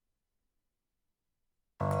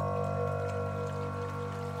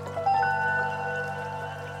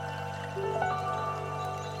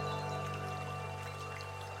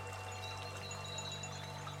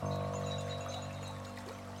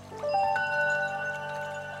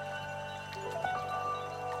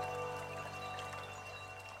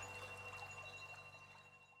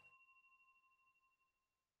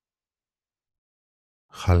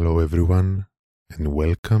Hello everyone, and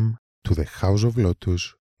welcome to the House of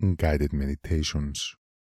Lotus Guided Meditations.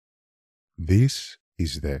 This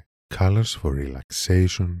is the Colors for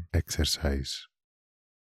Relaxation exercise.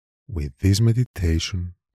 With this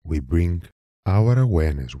meditation, we bring our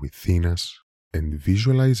awareness within us and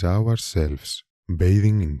visualize ourselves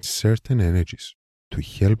bathing in certain energies to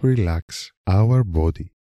help relax our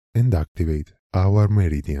body and activate our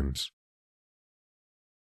meridians.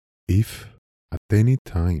 If at any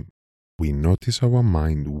time we notice our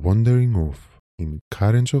mind wandering off in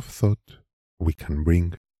currents of thought, we can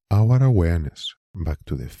bring our awareness back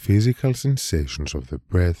to the physical sensations of the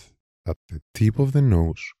breath at the tip of the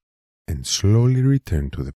nose and slowly return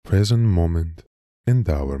to the present moment and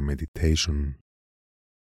our meditation.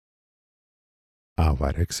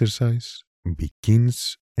 Our exercise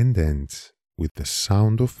begins and ends with the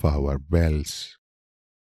sound of our bells.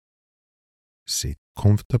 Sit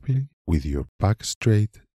comfortably with your back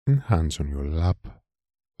straight and hands on your lap,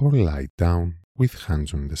 or lie down with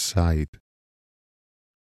hands on the side.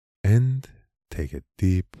 And take a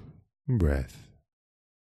deep breath.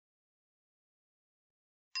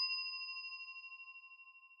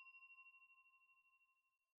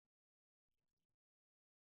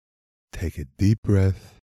 Take a deep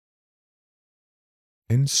breath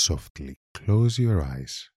and softly close your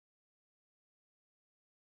eyes.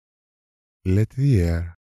 Let the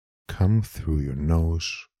air come through your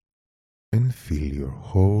nose and fill your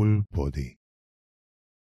whole body.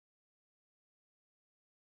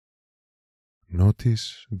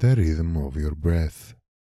 Notice the rhythm of your breath.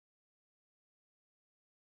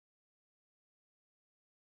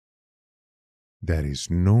 There is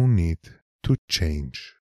no need to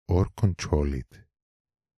change or control it.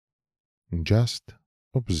 Just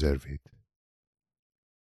observe it.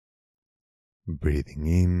 Breathing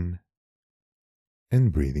in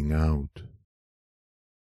and breathing out.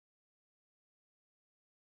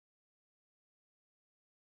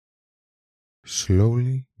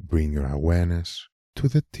 Slowly bring your awareness to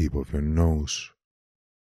the tip of your nose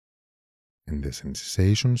and the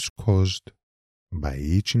sensations caused by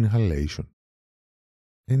each inhalation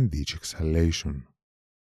and each exhalation.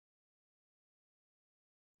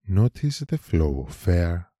 Notice the flow of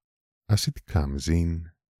air as it comes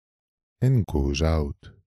in and goes out.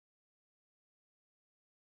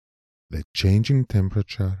 The change in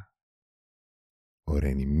temperature or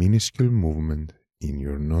any minuscule movement in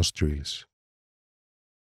your nostrils.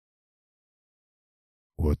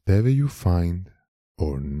 Whatever you find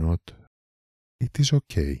or not, it is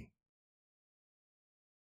okay.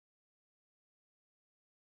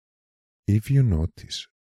 If you notice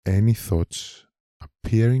any thoughts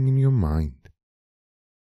appearing in your mind,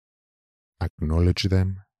 acknowledge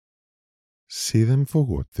them, see them for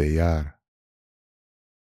what they are,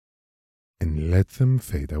 and let them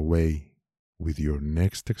fade away with your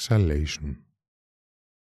next exhalation,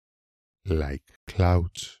 like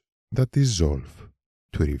clouds that dissolve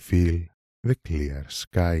to reveal the clear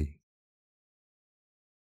sky.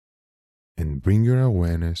 And bring your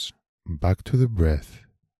awareness back to the breath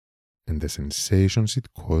and the sensations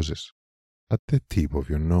it causes at the tip of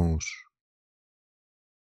your nose.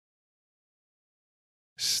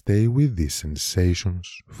 Stay with these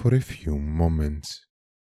sensations for a few moments,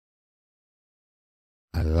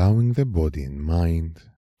 allowing the body and mind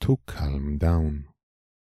to calm down.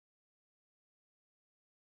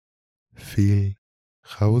 Feel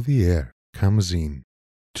how the air comes in,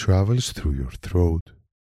 travels through your throat,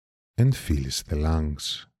 and fills the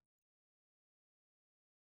lungs.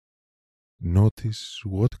 Notice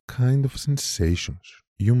what kind of sensations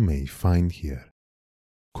you may find here,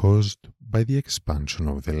 caused by the expansion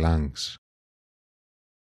of the lungs,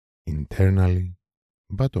 internally,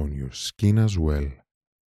 but on your skin as well,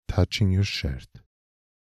 touching your shirt.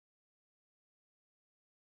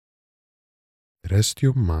 Rest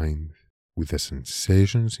your mind with the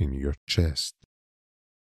sensations in your chest,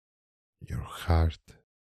 your heart,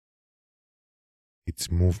 its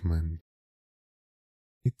movement,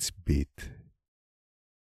 its beat.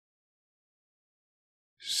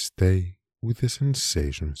 Stay with the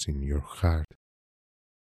sensations in your heart.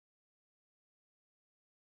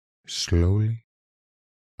 Slowly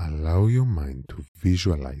allow your mind to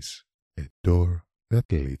visualize a door that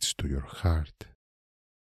leads to your heart.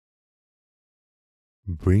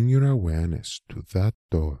 Bring your awareness to that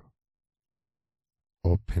door.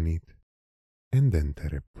 Open it and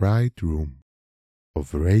enter a bright room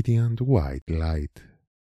of radiant white light.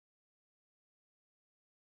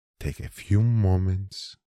 Take a few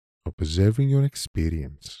moments observing your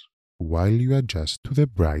experience while you adjust to the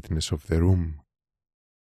brightness of the room.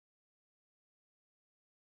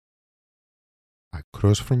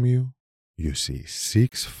 Across from you, you see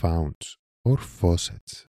 6 founts or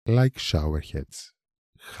faucets like shower heads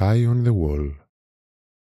high on the wall.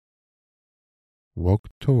 Walk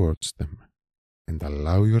towards them and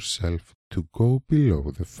allow yourself to go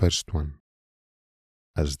below the first one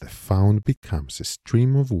as the fount becomes a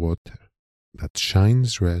stream of water that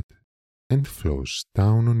shines red and flows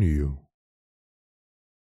down on you.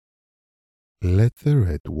 Let the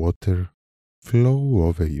red water flow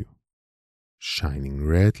over you, shining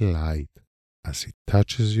red light as it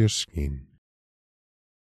touches your skin.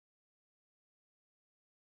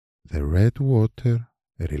 The red water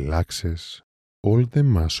relaxes all the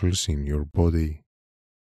muscles in your body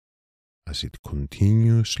as it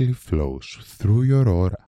continuously flows through your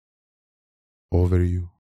aura, over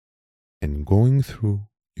you, and going through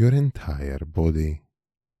your entire body.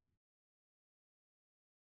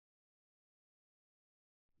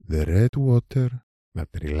 The red water that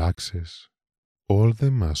relaxes all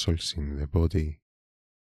the muscles in the body.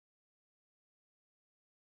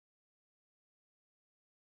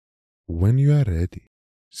 When you are ready,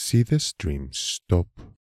 see the stream stop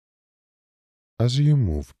as you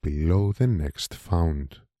move below the next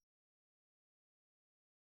fount.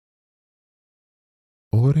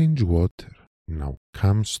 Orange water now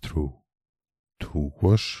comes through to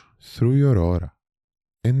wash through your aura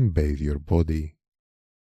and bathe your body.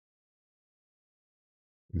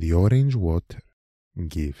 The orange water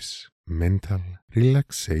gives mental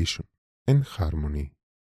relaxation and harmony.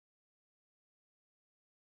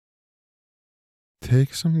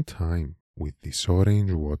 Take some time with this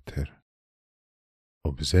orange water,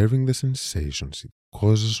 observing the sensations it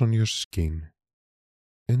causes on your skin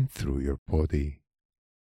and through your body.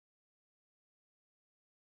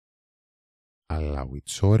 Allow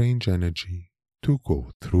its orange energy to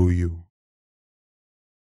go through you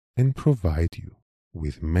and provide you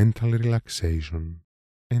with mental relaxation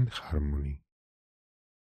and harmony.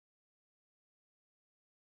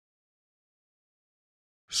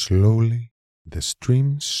 Slowly, the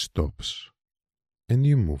stream stops and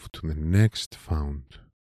you move to the next fount.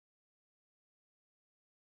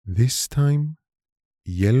 This time,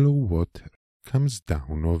 yellow water comes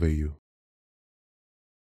down over you,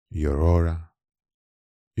 your aura,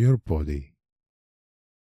 your body,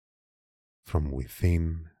 from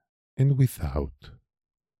within and without.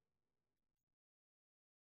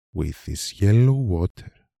 With this yellow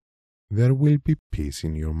water, there will be peace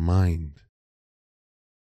in your mind.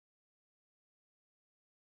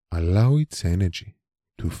 Allow its energy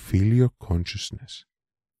to fill your consciousness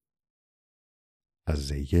as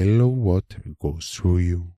the yellow water goes through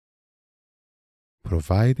you,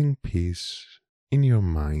 providing peace in your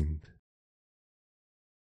mind.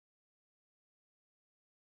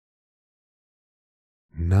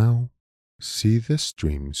 Now see the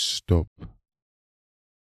stream stop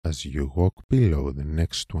as you walk below the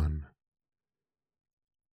next one,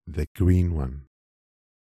 the green one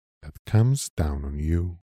that comes down on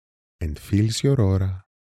you and fills your aura,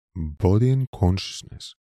 body and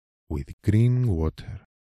consciousness with green water,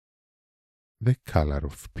 the color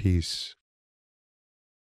of peace.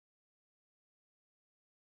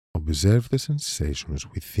 Observe the sensations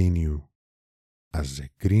within you as the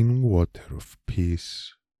green water of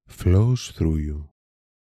peace flows through you.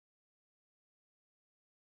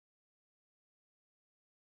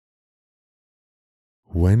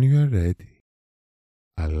 When you are ready,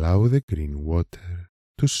 allow the green water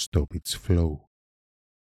to stop its flow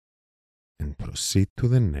and proceed to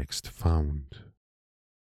the next fount.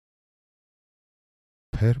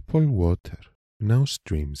 Purple water now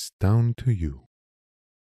streams down to you.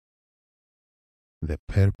 The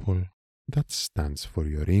purple that stands for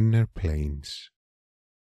your inner planes.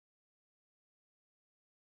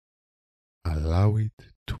 Allow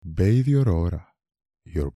it to bathe your aura,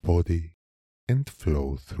 your body, and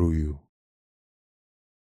flow through you.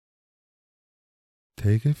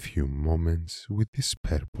 Take a few moments with this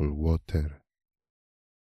purple water,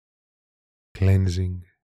 cleansing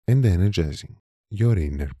and energizing your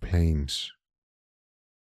inner planes.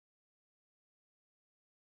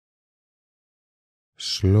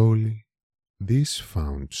 Slowly, this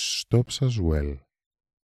fount stops as well,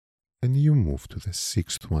 and you move to the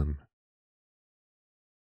sixth one.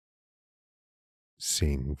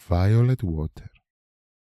 Seeing violet water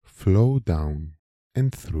flow down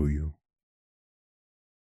and through you.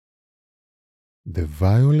 The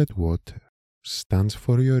violet water stands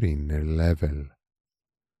for your inner level.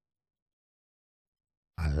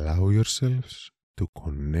 Allow yourselves to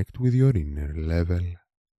connect with your inner level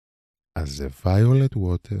as the violet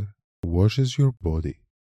water washes your body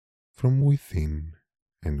from within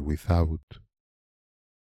and without.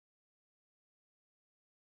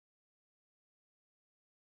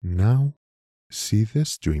 Now see the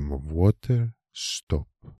stream of water stop.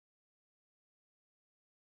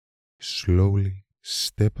 Slowly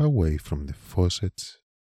step away from the faucets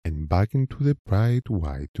and back into the bright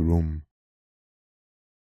white room.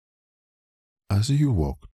 As you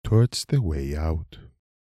walk towards the way out,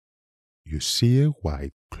 you see a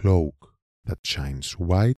white cloak that shines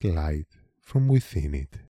white light from within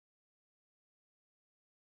it.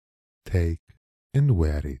 Take and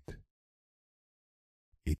wear it.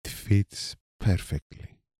 It fits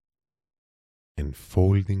perfectly,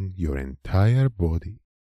 enfolding your entire body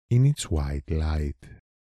in its white light.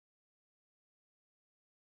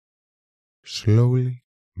 Slowly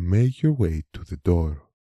make your way to the door.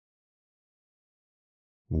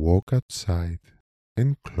 Walk outside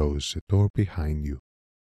and close the door behind you,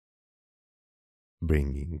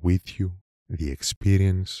 bringing with you the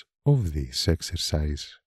experience of this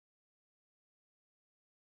exercise.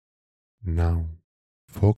 Now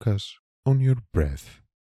focus on your breath,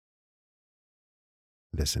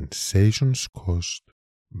 the sensations caused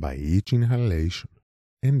by each inhalation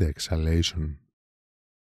and exhalation.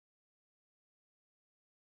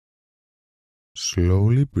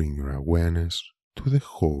 Slowly bring your awareness to the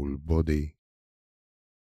whole body.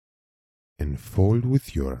 Enfold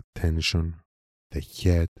with your attention the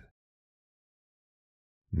head,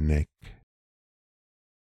 neck,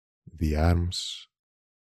 the arms,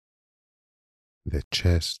 the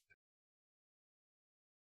chest,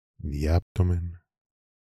 the abdomen,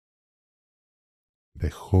 the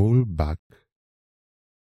whole back,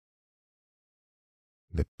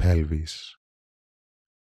 the pelvis,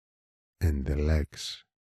 and the legs,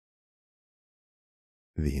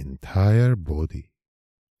 the entire body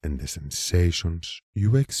and the sensations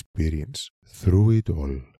you experience through it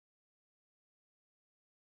all.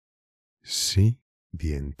 See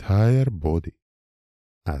the entire body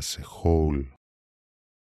as a whole,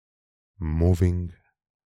 moving,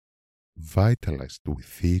 vitalized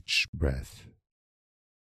with each breath.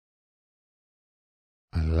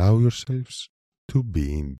 Allow yourselves to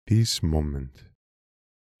be in this moment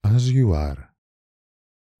as you are,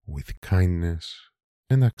 with kindness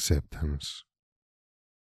and acceptance.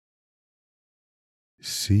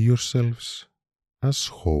 See yourselves as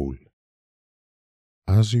whole,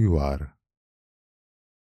 as you are.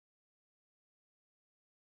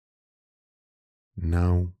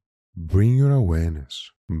 Now bring your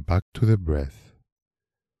awareness back to the breath,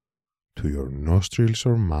 to your nostrils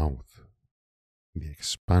or mouth, the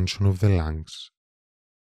expansion of the lungs,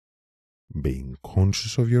 being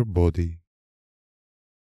conscious of your body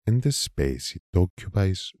and the space it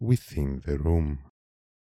occupies within the room.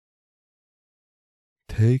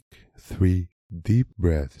 Take 3 deep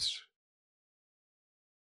breaths.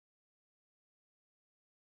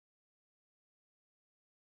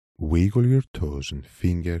 Wiggle your toes and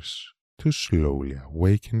fingers to slowly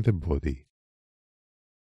awaken the body.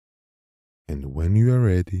 And when you are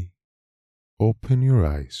ready, open your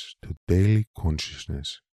eyes to daily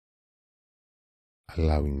consciousness,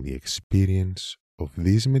 allowing the experience of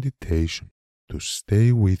this meditation to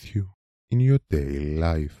stay with you in your daily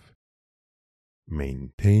life,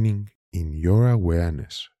 maintaining in your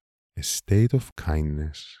awareness a state of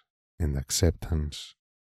kindness and acceptance.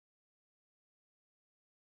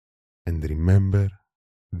 And remember,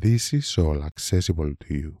 this is all accessible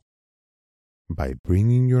to you by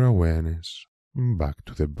bringing your awareness back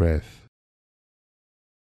to the breath.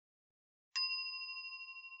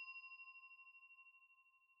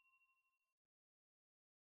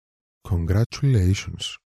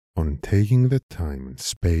 Congratulations on taking the time and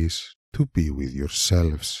space to be with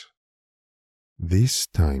yourselves. This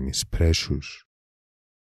time is precious.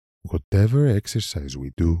 Whatever exercise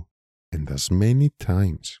we do, and as many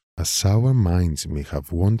times as our minds may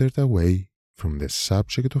have wandered away from the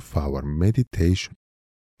subject of our meditation,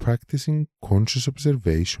 practicing conscious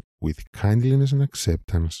observation with kindliness and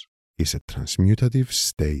acceptance is a transmutative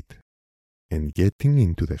state, and getting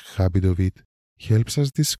into the habit of it helps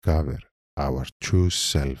us discover our true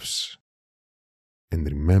selves. And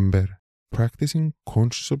remember, practicing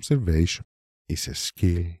conscious observation is a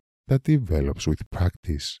skill that develops with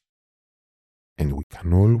practice, and we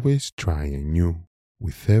can always try anew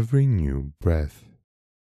with every new breath.